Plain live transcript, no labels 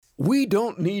We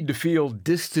don't need to feel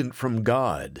distant from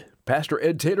God. Pastor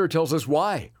Ed Taylor tells us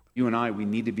why. You and I, we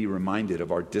need to be reminded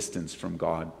of our distance from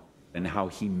God and how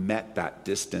he met that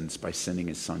distance by sending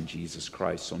his son, Jesus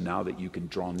Christ. So now that you can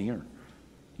draw near,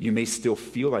 you may still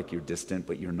feel like you're distant,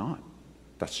 but you're not.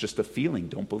 That's just a feeling.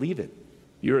 Don't believe it.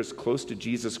 You're as close to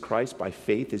Jesus Christ by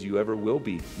faith as you ever will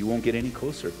be. You won't get any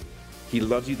closer. He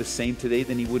loves you the same today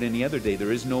than he would any other day.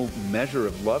 There is no measure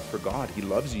of love for God. He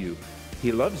loves you.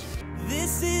 He loves you.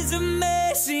 This is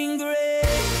amazing grace.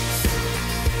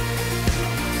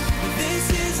 This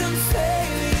is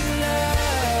unfailing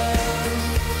love.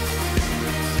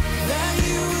 That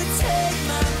you would take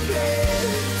my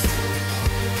place.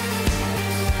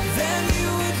 That you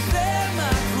would bear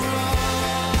my cross.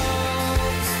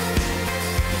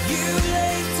 You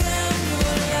laid down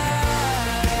your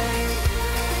life.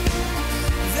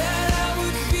 That I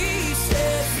would be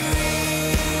set free.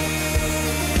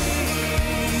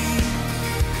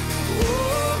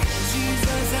 Oh,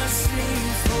 Jesus, I sing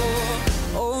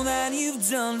for all that you've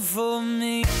done for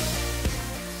me.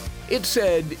 It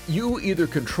said, you either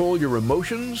control your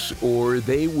emotions or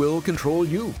they will control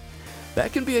you.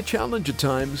 That can be a challenge at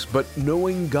times, but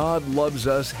knowing God loves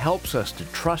us helps us to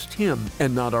trust him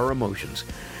and not our emotions.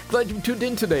 Glad you tuned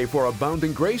in today for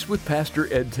Abounding Grace with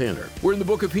Pastor Ed Taylor. We're in the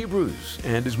book of Hebrews,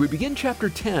 and as we begin chapter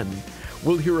 10,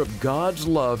 we'll hear of God's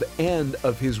love and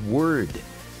of his word.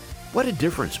 What a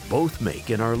difference both make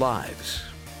in our lives.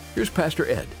 Here's Pastor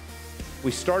Ed. We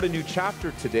start a new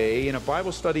chapter today in a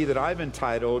Bible study that I've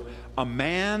entitled, A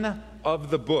Man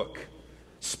of the Book.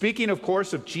 Speaking, of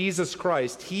course, of Jesus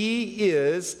Christ, he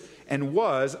is and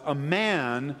was a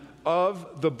man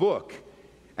of the book.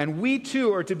 And we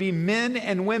too are to be men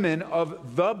and women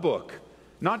of the book.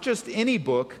 Not just any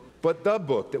book, but the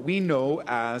book that we know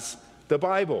as the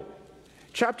Bible.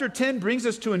 Chapter 10 brings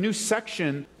us to a new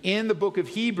section in the book of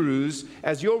Hebrews.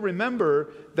 As you'll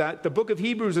remember, that the book of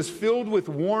Hebrews is filled with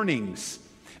warnings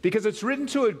because it's written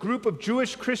to a group of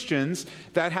Jewish Christians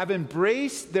that have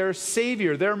embraced their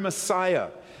Savior, their Messiah.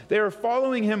 They are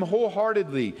following him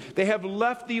wholeheartedly. They have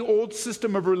left the old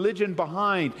system of religion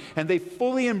behind, and they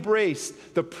fully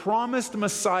embraced the promised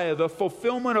Messiah, the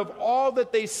fulfillment of all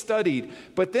that they studied.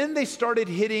 But then they started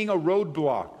hitting a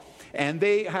roadblock. And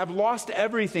they have lost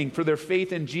everything for their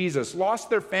faith in Jesus, lost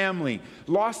their family,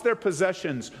 lost their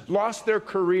possessions, lost their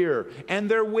career, and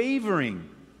they're wavering.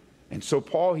 And so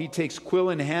Paul, he takes quill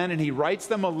in hand and he writes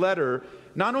them a letter,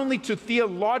 not only to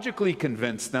theologically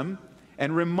convince them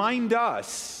and remind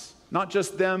us, not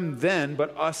just them then,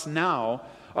 but us now,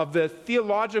 of the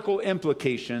theological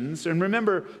implications. And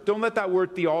remember, don't let that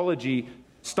word theology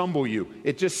stumble you.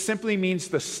 It just simply means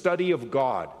the study of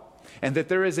God. And that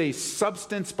there is a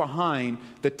substance behind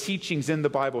the teachings in the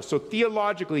Bible. So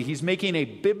theologically, he's making a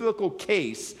biblical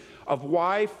case of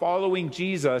why following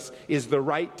Jesus is the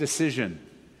right decision.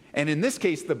 And in this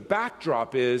case, the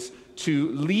backdrop is to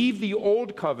leave the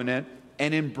old covenant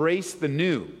and embrace the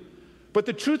new. But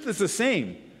the truth is the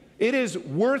same. It is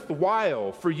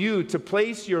worthwhile for you to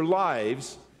place your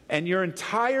lives and your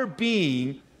entire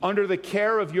being under the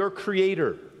care of your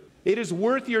Creator. It is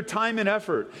worth your time and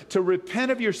effort to repent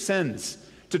of your sins,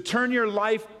 to turn your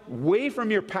life away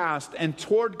from your past and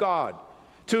toward God,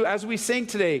 to, as we sang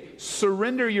today,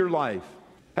 surrender your life.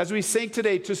 As we sang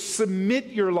today, to submit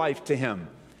your life to him,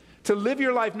 to live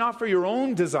your life not for your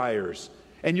own desires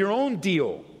and your own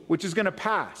deal, which is going to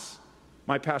pass.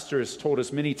 My pastor has told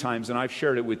us many times, and I've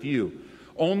shared it with you,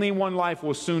 only one life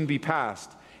will soon be passed.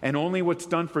 And only what's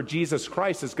done for Jesus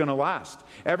Christ is going to last.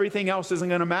 Everything else isn't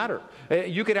going to matter.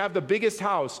 You could have the biggest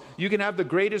house. You can have the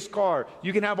greatest car.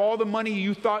 You can have all the money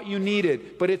you thought you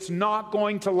needed. But it's not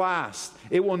going to last.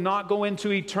 It will not go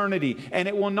into eternity. And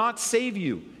it will not save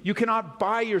you. You cannot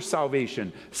buy your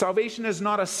salvation. Salvation is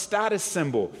not a status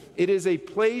symbol. It is a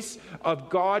place of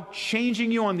God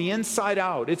changing you on the inside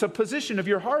out. It's a position of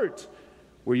your heart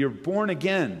where you're born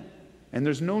again. And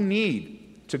there's no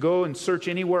need to go and search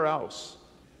anywhere else.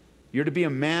 You're to be a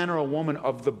man or a woman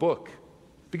of the book.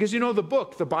 Because you know the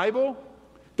book, the Bible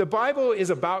is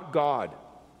about God.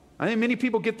 I think many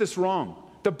people get this wrong.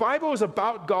 The Bible is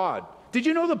about God. Did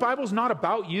you know the Bible is not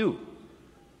about you?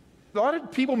 A lot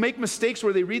of people make mistakes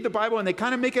where they read the Bible and they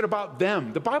kind of make it about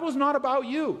them. The Bible is not about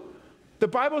you. The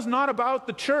Bible is not about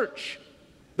the church.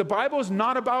 The Bible is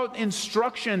not about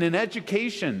instruction and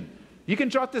education. You can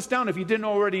jot this down if you didn't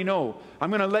already know. I'm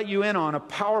going to let you in on a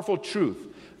powerful truth.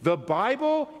 The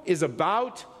Bible is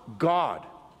about God.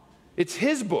 It's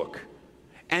his book.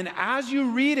 And as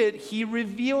you read it, he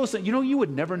reveals that. You know, you would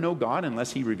never know God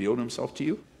unless he revealed himself to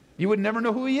you. You would never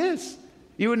know who he is.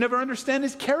 You would never understand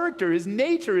his character, his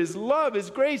nature, his love, his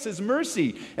grace, his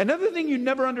mercy. Another thing you'd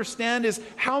never understand is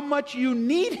how much you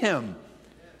need him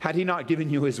had he not given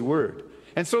you his word.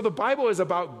 And so the Bible is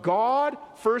about God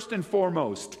first and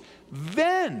foremost.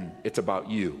 Then it's about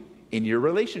you in your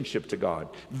relationship to God.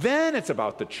 Then it's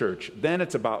about the church. Then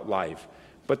it's about life.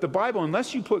 But the Bible,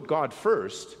 unless you put God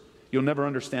first, you'll never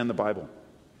understand the Bible.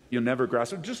 You'll never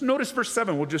grasp it. Just notice verse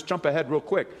 7. We'll just jump ahead real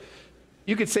quick.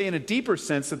 You could say in a deeper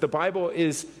sense that the Bible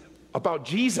is about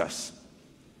Jesus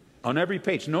on every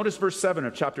page. Notice verse 7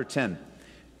 of chapter 10.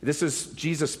 This is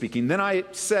Jesus speaking. Then I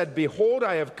said, behold,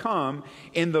 I have come.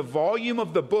 In the volume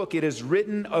of the book it is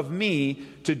written of me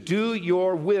to do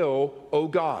your will, O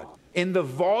God. In the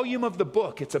volume of the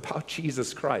book, it's about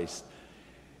Jesus Christ.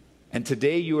 And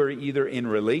today you are either in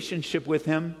relationship with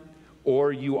him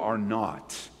or you are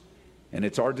not. And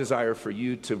it's our desire for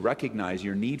you to recognize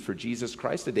your need for Jesus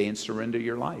Christ today and surrender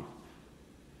your life.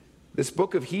 This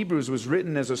book of Hebrews was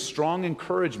written as a strong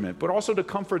encouragement, but also to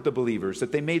comfort the believers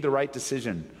that they made the right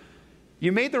decision.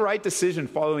 You made the right decision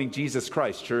following Jesus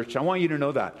Christ, church. I want you to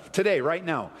know that. Today, right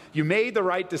now, you made the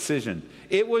right decision.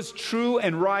 It was true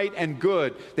and right and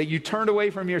good that you turned away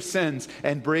from your sins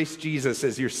and embraced Jesus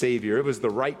as your Savior. It was the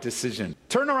right decision.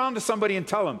 Turn around to somebody and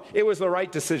tell them it was the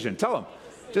right decision. Tell them.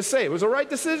 Just say it was the right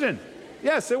decision.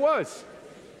 Yes, it was.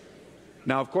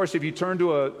 Now, of course, if you turn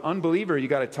to an unbeliever, you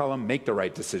got to tell them, make the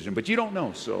right decision. But you don't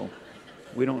know, so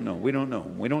we don't know. We don't know.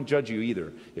 We don't judge you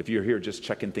either if you're here just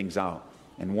checking things out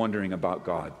and wondering about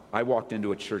God. I walked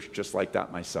into a church just like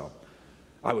that myself.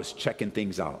 I was checking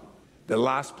things out. The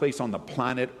last place on the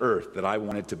planet Earth that I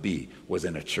wanted to be was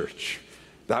in a church.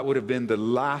 That would have been the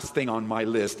last thing on my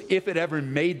list, if it ever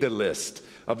made the list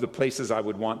of the places I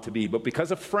would want to be. But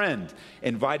because a friend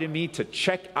invited me to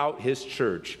check out his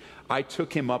church, I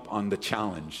took him up on the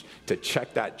challenge to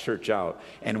check that church out.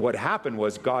 And what happened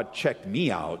was God checked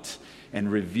me out and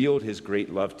revealed his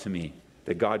great love to me,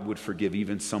 that God would forgive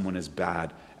even someone as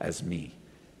bad as me.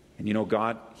 And you know,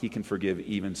 God, he can forgive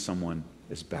even someone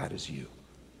as bad as you.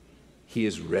 He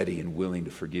is ready and willing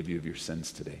to forgive you of your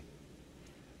sins today.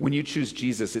 When you choose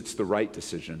Jesus, it's the right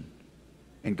decision.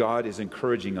 And God is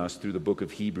encouraging us through the book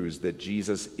of Hebrews that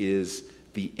Jesus is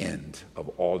the end of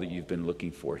all that you've been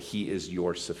looking for. He is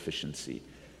your sufficiency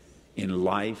in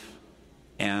life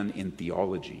and in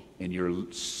theology. In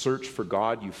your search for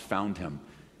God, you found him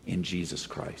in Jesus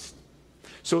Christ.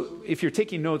 So if you're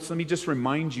taking notes, let me just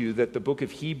remind you that the book of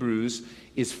Hebrews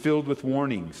is filled with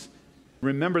warnings.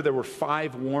 Remember, there were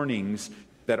 5 warnings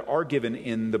that are given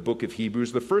in the book of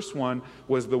Hebrews. The first one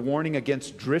was the warning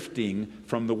against drifting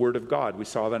from the Word of God. We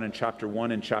saw that in chapter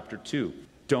 1 and chapter 2.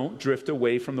 Don't drift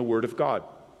away from the Word of God.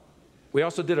 We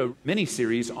also did a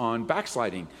mini-series on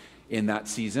backsliding in that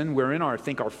season. We're in our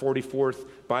 44th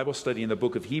Bible study in the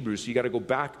book of Hebrews. So you got to go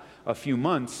back a few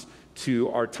months to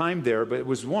our time there, but it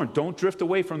was warned, don't drift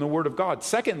away from the Word of God.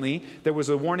 Secondly, there was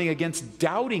a warning against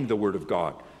doubting the Word of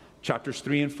God. Chapters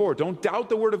 3 and 4. Don't doubt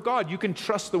the Word of God. You can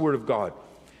trust the Word of God.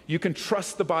 You can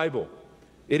trust the Bible.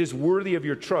 It is worthy of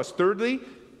your trust. Thirdly,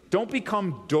 don't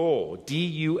become dull,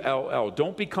 D-U-L-L.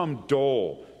 Don't become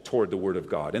dull toward the Word of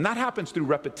God. And that happens through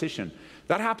repetition.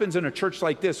 That happens in a church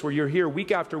like this where you're here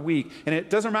week after week, and it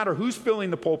doesn't matter who's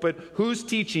filling the pulpit, who's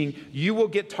teaching, you will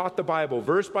get taught the Bible,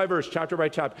 verse by verse, chapter by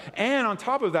chapter. And on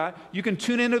top of that, you can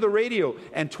tune into the radio,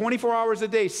 and 24 hours a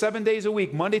day, 7 days a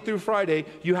week, Monday through Friday,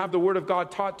 you have the Word of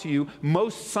God taught to you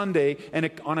most Sunday, and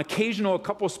on occasional a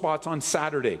couple spots on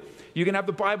Saturday. You can have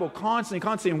the Bible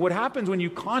constantly. And what happens when you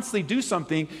constantly do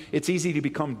something, it's easy to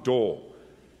become dull.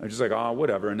 I'm just like,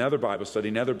 whatever, another Bible study.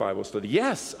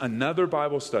 Yes, another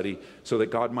Bible study so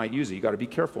that God might use it. You got to be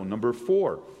careful. Number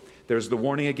 4, there's the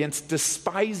warning against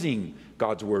despising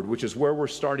God's word, which is where we're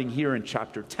starting here in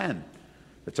chapter 10.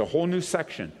 It's a whole new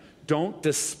section. Don't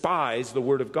despise the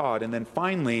word of God. And then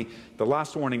finally, the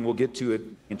last warning we'll get to it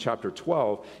in chapter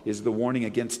 12 is the warning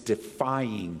against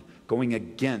defying, going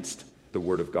against the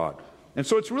word of God. And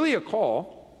so it's really a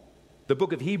call, the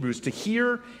book of Hebrews, to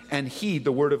hear and heed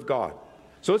the word of God.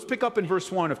 So let's pick up in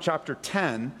verse 1 of chapter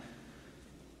 10,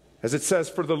 as it says,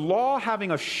 for the law having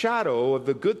a shadow of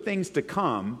the good things to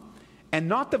come, and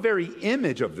not the very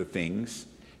image of the things,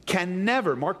 can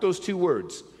never, mark those 2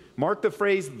 words, mark the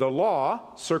phrase the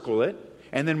law, circle it,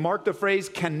 and then mark the phrase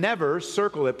can never,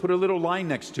 circle it, put a little line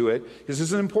next to it. This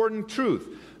is an important truth.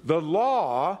 The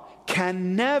law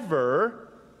can never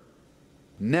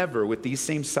with these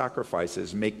same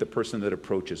sacrifices make the person that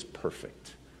approaches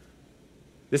perfect.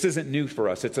 This isn't new for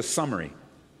us. It's a summary.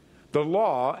 The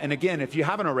law, and again, if you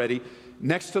haven't already,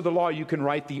 next to the law you can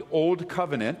write the Old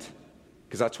Covenant,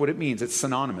 because that's what it means. It's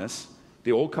synonymous.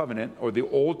 The Old Covenant or the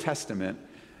Old Testament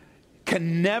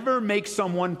can never make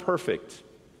someone perfect.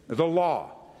 The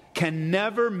law can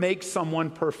never make someone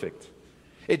perfect.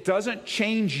 It doesn't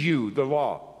change you, the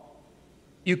law.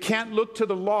 You can't look to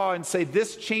the law and say,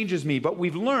 this changes me. But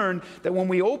we've learned that when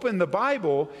we open the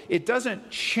Bible, it doesn't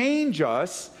change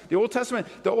us. The Old Testament,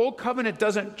 the Old Covenant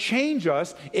doesn't change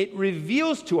us. It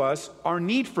reveals to us our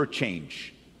need for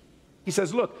change. He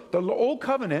says, look, the Old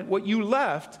Covenant, what you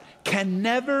left, can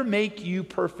never make you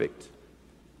perfect.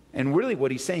 And really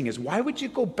what he's saying is, why would you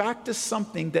go back to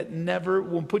something that never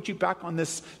will put you back on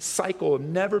this cycle of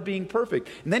never being perfect?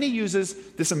 And then he uses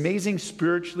this amazing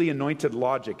spiritually anointed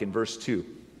logic in verse 2.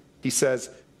 He says,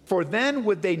 for then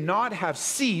would they not have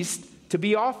ceased to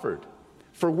be offered?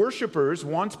 For worshipers,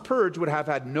 once purged, would have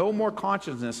had no more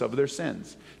consciousness of their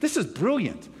sins. This is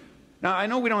brilliant. Now, I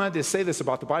know we don't have to say this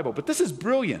about the Bible, but this is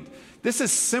brilliant. This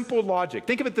is simple logic.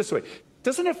 Think of it this way.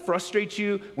 Doesn't it frustrate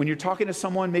you when you're talking to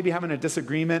someone, maybe having a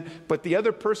disagreement, but the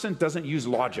other person doesn't use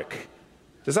logic?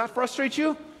 Does that frustrate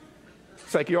you?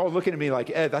 It's like you're all looking at me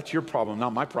like, Ed, that's your problem,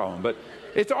 not my problem. But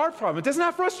it's our problem. Doesn't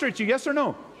that frustrate you, yes or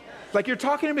no? Like you're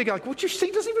talking to me like, what you're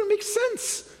saying doesn't even make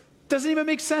sense. Doesn't even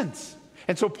make sense.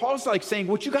 And so Paul's like saying,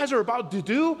 what you guys are about to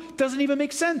do doesn't even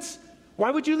make sense. Why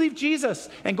would you leave Jesus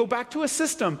and go back to a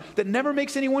system that never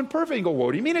makes anyone perfect? And go,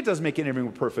 what do you mean it doesn't make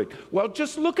anyone perfect? Well,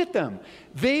 just look at them.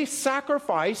 They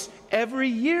sacrifice every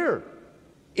year.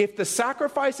 If the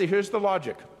sacrifice, here's the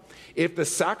logic. If the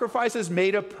sacrifices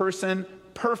made a person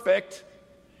perfect,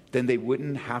 then they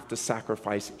wouldn't have to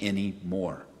sacrifice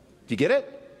anymore. Do you get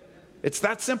it? It's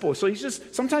that simple. So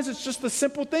sometimes it's just the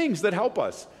simple things that help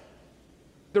us.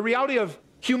 The reality of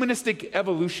humanistic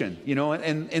evolution,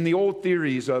 and the old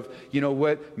theories of,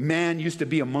 what man used to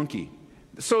be a monkey.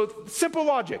 So simple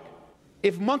logic.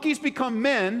 If monkeys become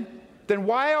men, then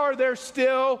why are there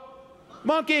still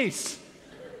monkeys?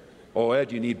 Oh,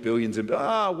 Ed, you need billions and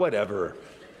whatever.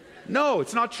 No,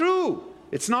 it's not true.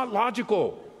 It's not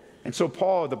logical. And so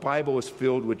the Bible is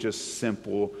filled with just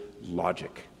simple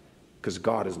logic because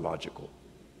God is logical.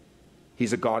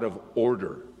 He's a God of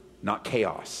order, not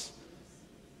chaos.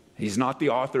 He's not the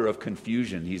author of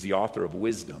confusion. He's the author of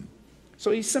wisdom.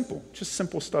 So he's simple. Just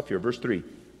simple stuff here. Verse 3.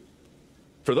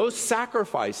 For those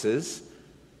sacrifices,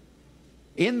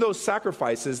 in those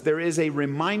sacrifices, there is a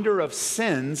reminder of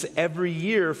sins every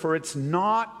year, for it's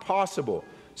not possible.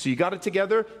 So you got it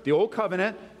together? The Old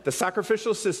Covenant, the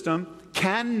sacrificial system,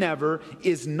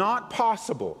 is not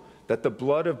possible that the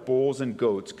blood of bulls and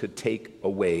goats could take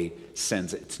away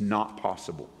sins. It's not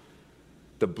possible.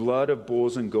 The blood of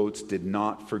bulls and goats did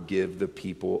not forgive the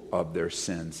people of their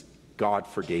sins. God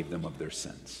forgave them of their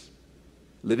sins.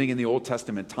 Living in the Old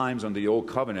Testament times under the Old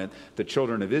Covenant, the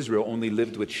children of Israel only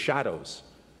lived with shadows.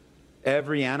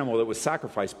 Every animal that was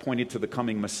sacrificed pointed to the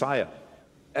coming Messiah.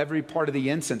 Every part of the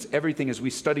incense, everything as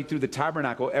we studied through the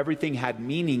tabernacle, everything had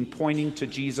meaning pointing to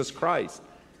Jesus Christ.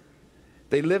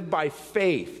 They lived by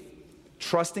faith,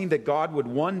 trusting that God would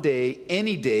one day,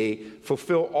 any day,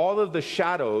 fulfill all of the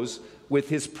shadows with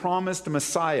his promised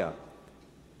Messiah.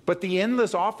 But the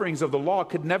endless offerings of the law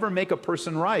could never make a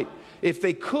person right. If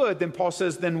they could, then Paul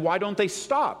says, then why don't they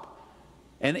stop?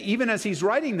 And even as he's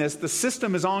writing this, the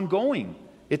system is ongoing.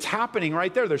 It's happening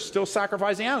right there. They're still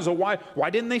sacrificing animals. So why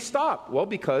didn't they stop? Well,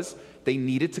 because they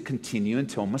needed to continue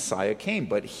until Messiah came.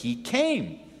 But he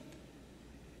came.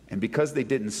 And because they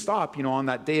didn't stop, on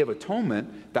that Day of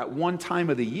Atonement, that one time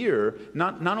of the year,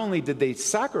 not only did they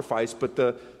sacrifice, but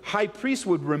the high priest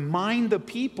would remind the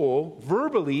people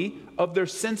verbally of their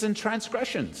sins and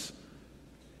transgressions.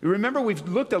 Remember, we've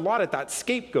looked a lot at that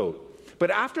scapegoat.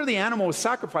 But after the animal was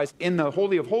sacrificed in the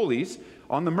Holy of Holies,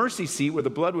 on the mercy seat where the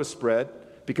blood was spread,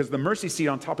 because the mercy seat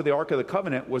on top of the Ark of the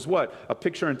Covenant was what? A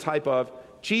picture and type of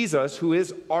Jesus, who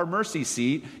is our mercy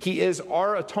seat. He is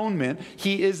our atonement.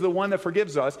 He is the one that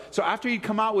forgives us. So after he'd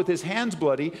come out with his hands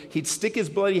bloody, he'd stick his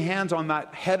bloody hands on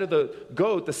that head of the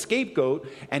goat, the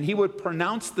scapegoat, and he would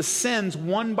pronounce the sins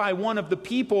one by one of the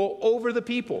people over the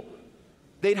people.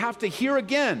 They'd have to hear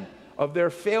again of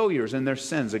their failures and their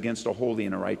sins against a holy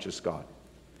and a righteous God.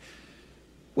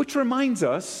 Which reminds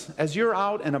us, as you're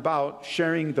out and about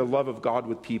sharing the love of God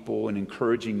with people and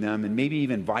encouraging them and maybe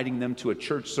even inviting them to a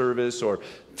church service or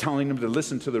telling them to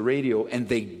listen to the radio, and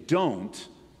they don't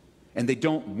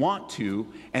want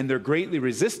to, and they're greatly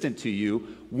resistant to you,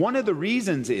 one of the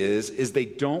reasons is they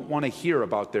don't want to hear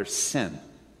about their sin.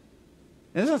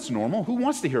 And that's normal. Who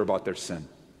wants to hear about their sin?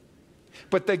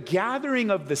 But the gathering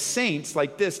of the saints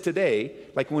like this today,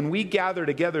 like when we gather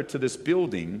together to this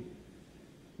building,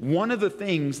 one of the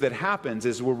things that happens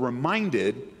is we're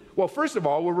reminded, well, first of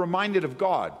all, we're reminded of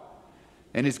God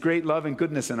and his great love and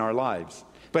goodness in our lives.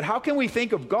 But how can we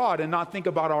think of God and not think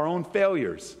about our own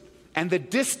failures and the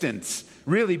distance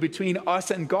really between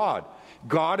us and God.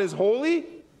 God is holy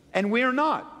and we are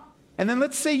not. And then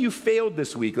let's say you failed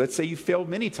this week. Let's say you failed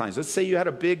many times. Let's say you had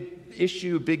a big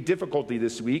issue, big difficulty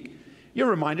this week. You're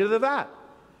reminded of that.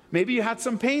 Maybe you had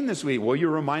some pain this week. Well, you're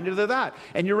reminded of that.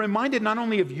 And you're reminded not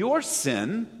only of your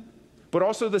sin, but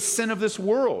also the sin of this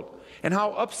world and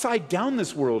how upside down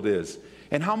this world is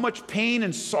and how much pain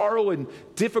and sorrow and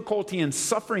difficulty and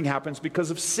suffering happens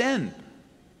because of sin.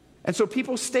 And so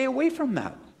people stay away from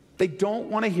that. They don't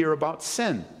want to hear about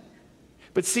sin.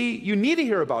 But see, you need to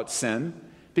hear about sin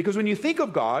because when you think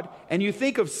of God and you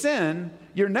think of sin,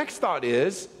 your next thought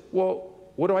is, well,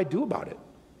 what do I do about it?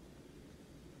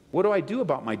 What do I do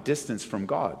about my distance from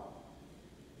God?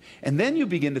 And then you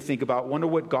begin to think about, wonder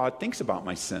what God thinks about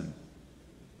my sin.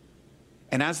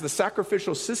 And as the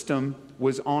sacrificial system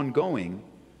was ongoing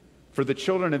for the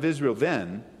children of Israel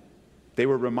then, they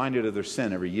were reminded of their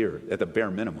sin every year at the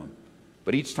bare minimum.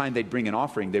 But each time they'd bring an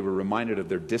offering, they were reminded of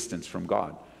their distance from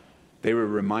God. They were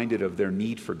reminded of their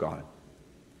need for God.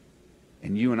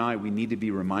 And you and I, we need to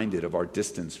be reminded of our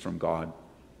distance from God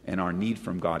and our need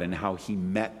from God and how he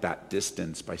met that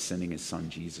distance by sending his son,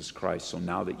 Jesus Christ. So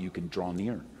now that you can draw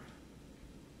near.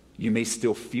 You may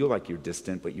still feel like you're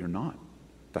distant, but you're not.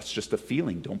 That's just a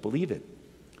feeling. Don't believe it.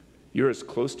 You're as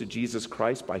close to Jesus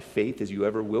Christ by faith as you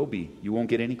ever will be. You won't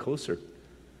get any closer.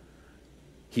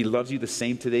 He loves you the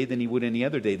same today than he would any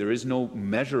other day. There is no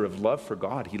measure of love for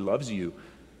God. He loves you.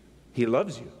 He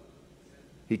loves you.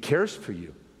 He cares for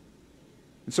you.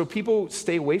 And so people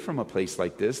stay away from a place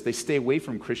like this. They stay away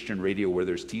from Christian radio where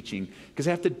there's teaching because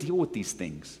they have to deal with these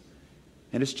things.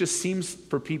 And it just seems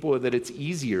for people that it's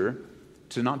easier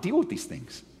to not deal with these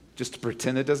things. Just to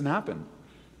pretend it doesn't happen.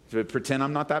 To pretend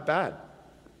I'm not that bad.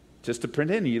 Just to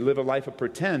pretend. You live a life of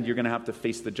pretend, you're going to have to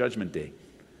face the judgment day.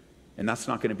 And that's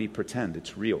not going to be pretend.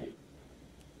 It's real.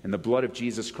 And the blood of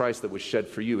Jesus Christ that was shed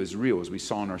for you is real, as we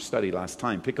saw in our study last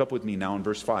time. Pick up with me now in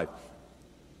verse 5.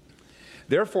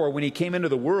 Therefore, when he came into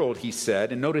the world, he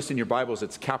said, and notice in your Bibles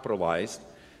it's capitalized.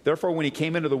 Therefore, when he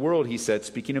came into the world, he said,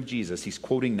 speaking of Jesus, he's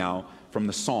quoting now from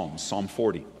the Psalms, Psalm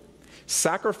 40.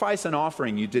 Sacrifice and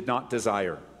offering you did not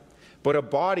desire, but a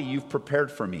body you've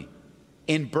prepared for me.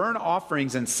 In burnt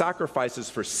offerings and sacrifices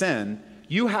for sin,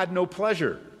 you had no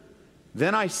pleasure.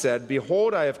 Then I said,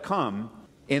 behold, I have come.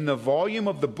 In the volume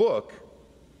of the book,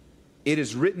 it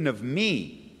is written of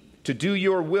me to do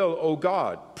your will, O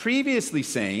God. Previously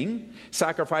saying,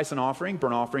 sacrifice and offering,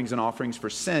 burnt offerings and offerings for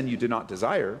sin you did not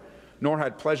desire, nor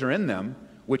had pleasure in them,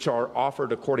 which are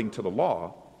offered according to the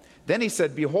law. Then he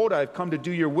said, behold, I have come to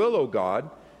do your will, O God.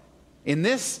 In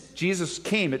this, Jesus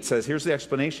came, it says, here's the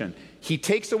explanation. He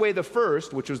takes away the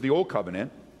first, which was the old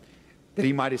covenant, that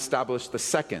he might establish the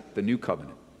second, the new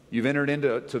covenant. You've entered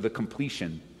into the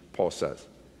completion, Paul says.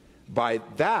 By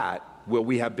that will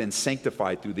we have been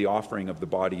sanctified through the offering of the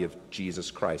body of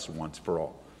Jesus Christ once for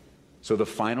all. So the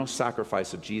final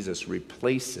sacrifice of Jesus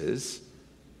replaces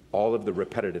all of the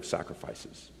repetitive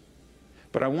sacrifices.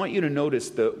 But I want you to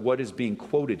notice what is being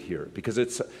quoted here, because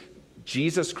it's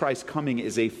Jesus Christ coming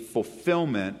is a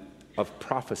fulfillment of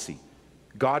prophecy.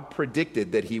 God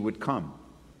predicted that he would come.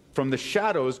 From the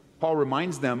shadows, Paul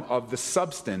reminds them of the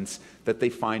substance that they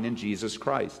find in Jesus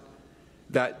Christ.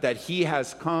 That he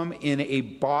has come in a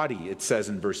body, it says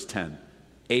in verse 10.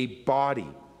 A body.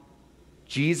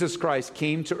 Jesus Christ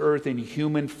came to earth in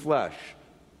human flesh.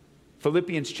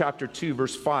 Philippians chapter 2,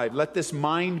 verse 5. Let this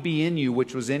mind be in you,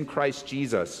 which was in Christ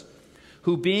Jesus,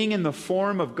 who being in the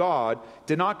form of God,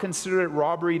 did not consider it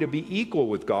robbery to be equal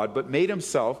with God, but made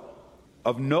himself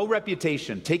of no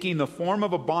reputation, taking the form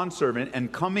of a bondservant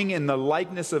and coming in the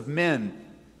likeness of men.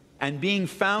 And being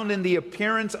found in the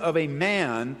appearance of a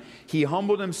man, he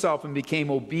humbled himself and became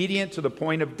obedient to the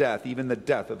point of death, even the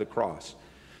death of the cross.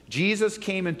 Jesus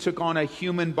came and took on a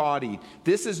human body.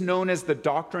 This is known as the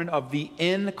doctrine of the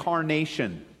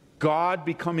incarnation. God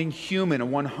becoming human, a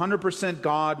 100%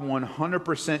 God,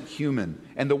 100% human.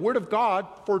 And the Word of God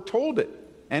foretold it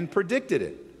and predicted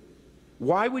it.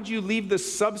 Why would you leave the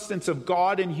substance of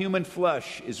God in human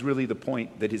flesh is really the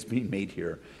point that is being made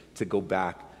here, to go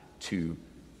back to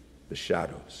the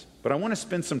shadows. But I want to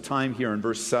spend some time here in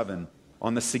verse 7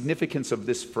 on the significance of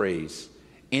this phrase.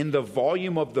 In the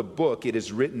volume of the book, it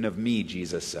is written of me,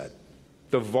 Jesus said.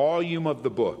 The volume of the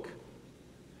book.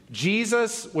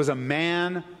 Jesus was a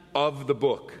man of the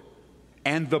book,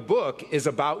 and the book is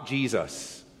about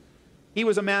Jesus. He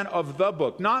was a man of the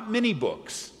book, not many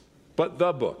books, but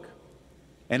the book.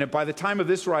 And by the time of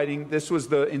this writing, this was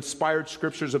the inspired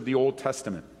scriptures of the Old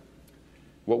Testament.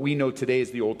 What we know today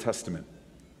is the Old Testament.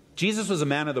 Jesus was a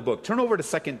man of the book. Turn over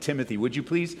to 2 Timothy, would you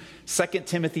please? 2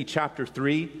 Timothy chapter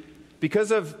 3.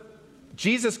 Because of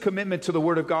Jesus' commitment to the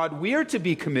Word of God, we are to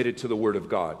be committed to the Word of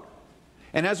God.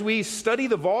 And as we study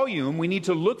the volume, we need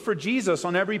to look for Jesus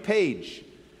on every page.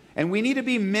 And we need to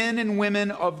be men and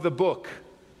women of the book.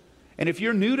 And if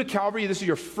you're new to Calvary, this is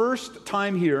your first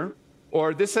time here,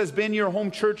 or this has been your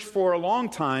home church for a long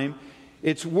time,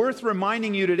 it's worth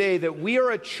reminding you today that we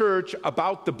are a church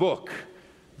about the book,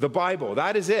 the Bible.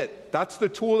 That is it. That's the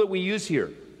tool that we use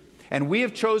here. And we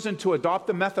have chosen to adopt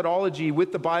the methodology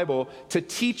with the Bible to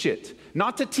teach it.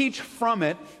 Not to teach from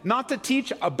it, not to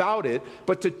teach about it,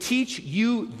 but to teach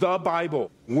you the Bible.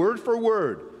 Word for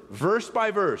word, verse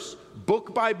by verse,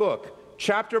 book by book,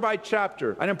 chapter by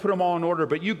chapter. I didn't put them all in order,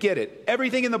 but you get it.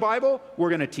 Everything in the Bible, we're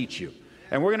going to teach you.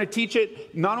 And we're going to teach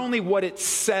it not only what it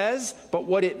says, but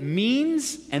what it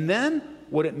means, and then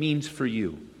what it means for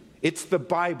you. It's the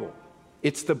Bible.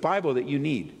 It's the Bible that you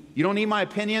need. You don't need my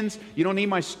opinions. You don't need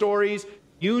my stories.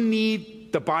 You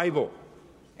need the Bible.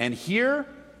 And here,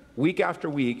 week after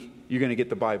week, you're going to get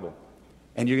the Bible.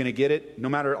 And you're going to get it no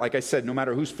matter, like I said, no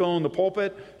matter who's filling the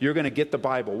pulpit, you're going to get the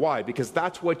Bible. Why? Because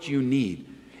that's what you need.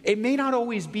 It may not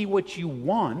always be what you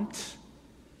want,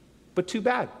 but too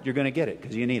bad. You're going to get it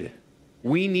because you need it.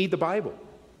 We need the Bible.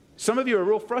 Some of you are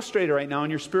real frustrated right now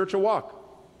in your spiritual walk.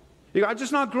 You go, I'm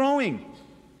just not growing.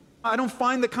 I don't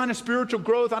find the kind of spiritual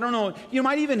growth. I don't know. You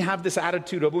might even have this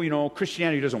attitude of,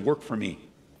 Christianity doesn't work for me.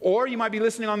 Or you might be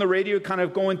listening on the radio, kind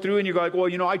of going through, and you're like,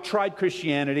 well, I tried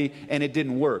Christianity and it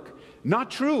didn't work. Not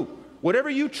true. Whatever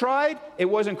you tried, it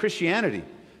wasn't Christianity.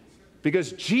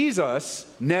 Because Jesus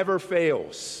never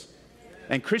fails.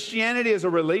 And Christianity is a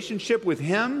relationship with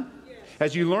Him,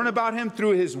 as you learn about Him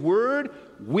through His Word,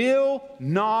 will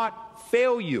not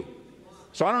fail you.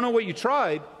 So I don't know what you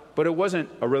tried, but it wasn't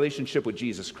a relationship with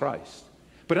Jesus Christ.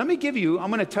 But I'm going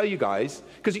to tell you guys,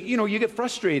 because, you get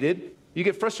frustrated. You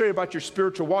get frustrated about your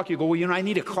spiritual walk. You go, well, I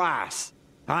need a class.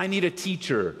 I need a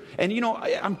teacher. And,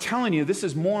 I'm telling you, this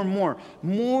is more and more.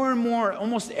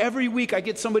 Almost every week I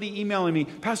get somebody emailing me,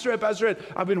 Pastor Ed,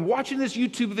 I've been watching this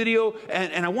YouTube video,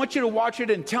 and I want you to watch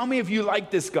it and tell me if you like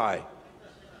this guy.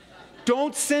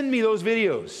 Don't send me those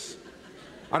videos.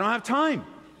 I don't have time.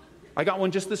 I got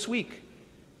one just this week.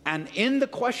 And in the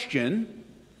question,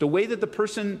 the way that the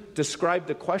person described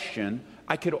the question,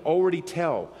 I could already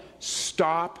tell,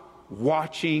 stop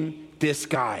watching this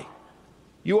guy.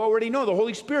 You already know the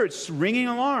Holy Spirit's ringing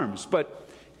alarms. But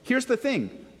here's the thing.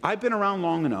 I've been around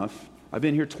long enough. I've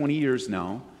been here 20 years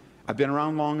now. I've been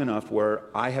around long enough where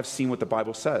I have seen what the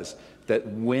Bible says, that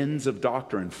winds of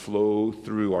doctrine flow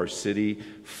through our city,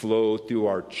 flow through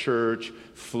our church,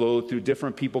 flow through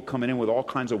different people coming in with all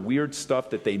kinds of weird stuff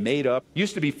that they made up.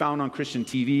 Used to be found on Christian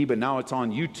TV, but now it's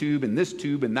on YouTube and this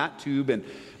tube and that tube. And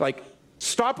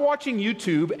stop watching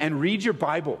YouTube and read your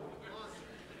Bible.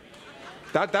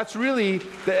 That's really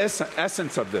the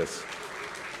essence of this.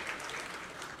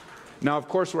 Now, of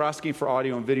course, we're asking for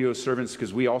audio and video servants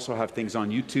because we also have things on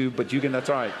YouTube, but that's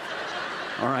all right.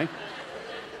 All right?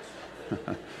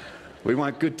 We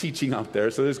want good teaching out there,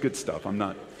 so there's good stuff.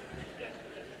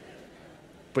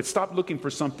 But stop looking for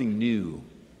something new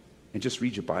and just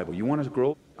read your Bible. You want to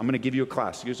grow? I'm going to give you a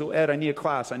class. You go, so Ed, I need a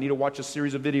class. I need to watch a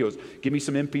series of videos. Give me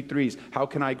some MP3s. How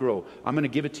can I grow? I'm going to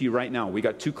give it to you right now. We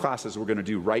got 2 classes we're going to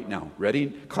do right now. Ready?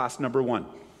 Class number 1.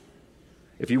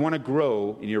 If you want to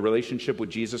grow in your relationship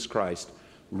with Jesus Christ,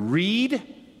 read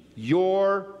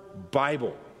your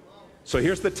Bible. So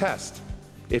here's the test.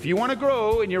 If you want to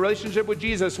grow in your relationship with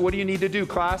Jesus, what do you need to do,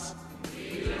 class?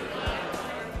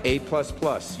 A++.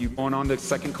 You're going on to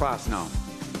second class now.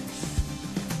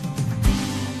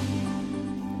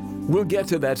 We'll get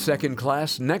to that second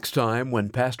class next time when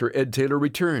Pastor Ed Taylor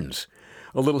returns.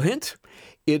 A little hint?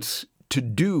 It's to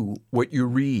do what you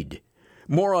read.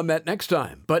 More on that next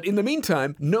time. But in the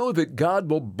meantime, know that God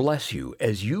will bless you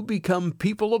as you become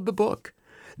people of the book.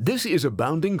 This is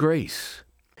Abounding Grace.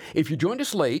 If you joined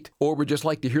us late or would just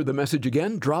like to hear the message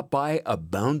again, drop by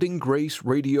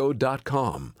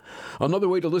aboundinggraceradio.com. Another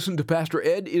way to listen to Pastor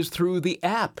Ed is through the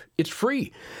app. It's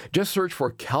free. Just search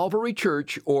for Calvary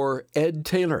Church or Ed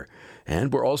Taylor.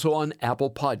 And we're also on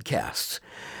Apple Podcasts.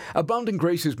 Abounding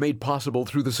Grace is made possible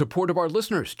through the support of our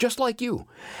listeners, just like you.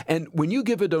 And when you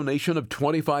give a donation of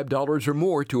 $25 or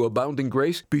more to Abounding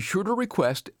Grace, be sure to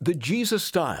request The Jesus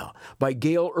Style by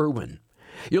Gail Irwin.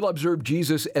 You'll observe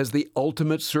Jesus as the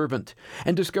ultimate servant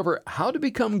and discover how to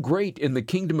become great in the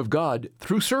kingdom of God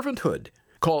through servanthood.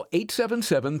 Call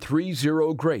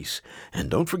 877-30-GRACE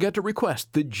and don't forget to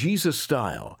request The Jesus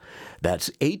Style. That's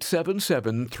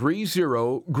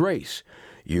 877-30-GRACE.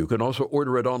 You can also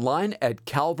order it online at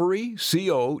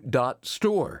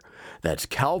calvaryco.store. That's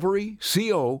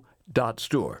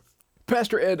calvaryco.store.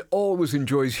 Pastor Ed always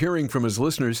enjoys hearing from his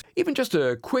listeners. Even just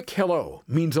a quick hello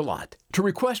means a lot. To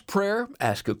request prayer,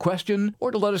 ask a question,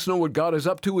 or to let us know what God is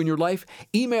up to in your life,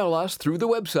 email us through the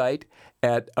website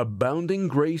at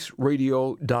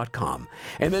aboundinggraceradio.com.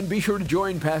 And then be sure to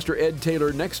join Pastor Ed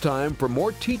Taylor next time for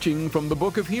more teaching from the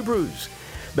book of Hebrews.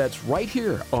 That's right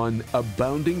here on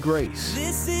Abounding Grace.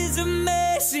 This is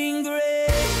amazing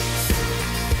grace.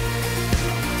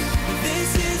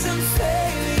 This is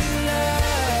unfailing love.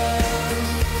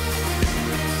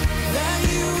 That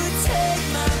you would take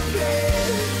my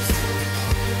place.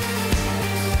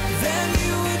 That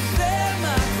you would bear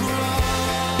my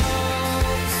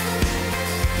cross.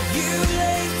 You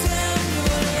laid down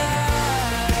your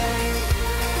life.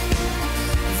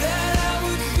 That I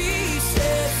would be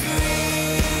set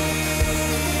free.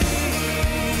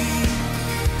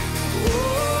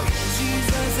 Oh,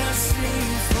 Jesus, I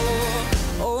sing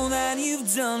for all that you've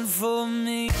done for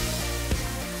me.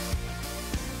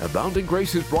 Abounding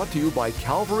Grace is brought to you by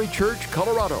Calvary Church,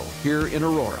 Colorado, here in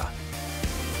Aurora.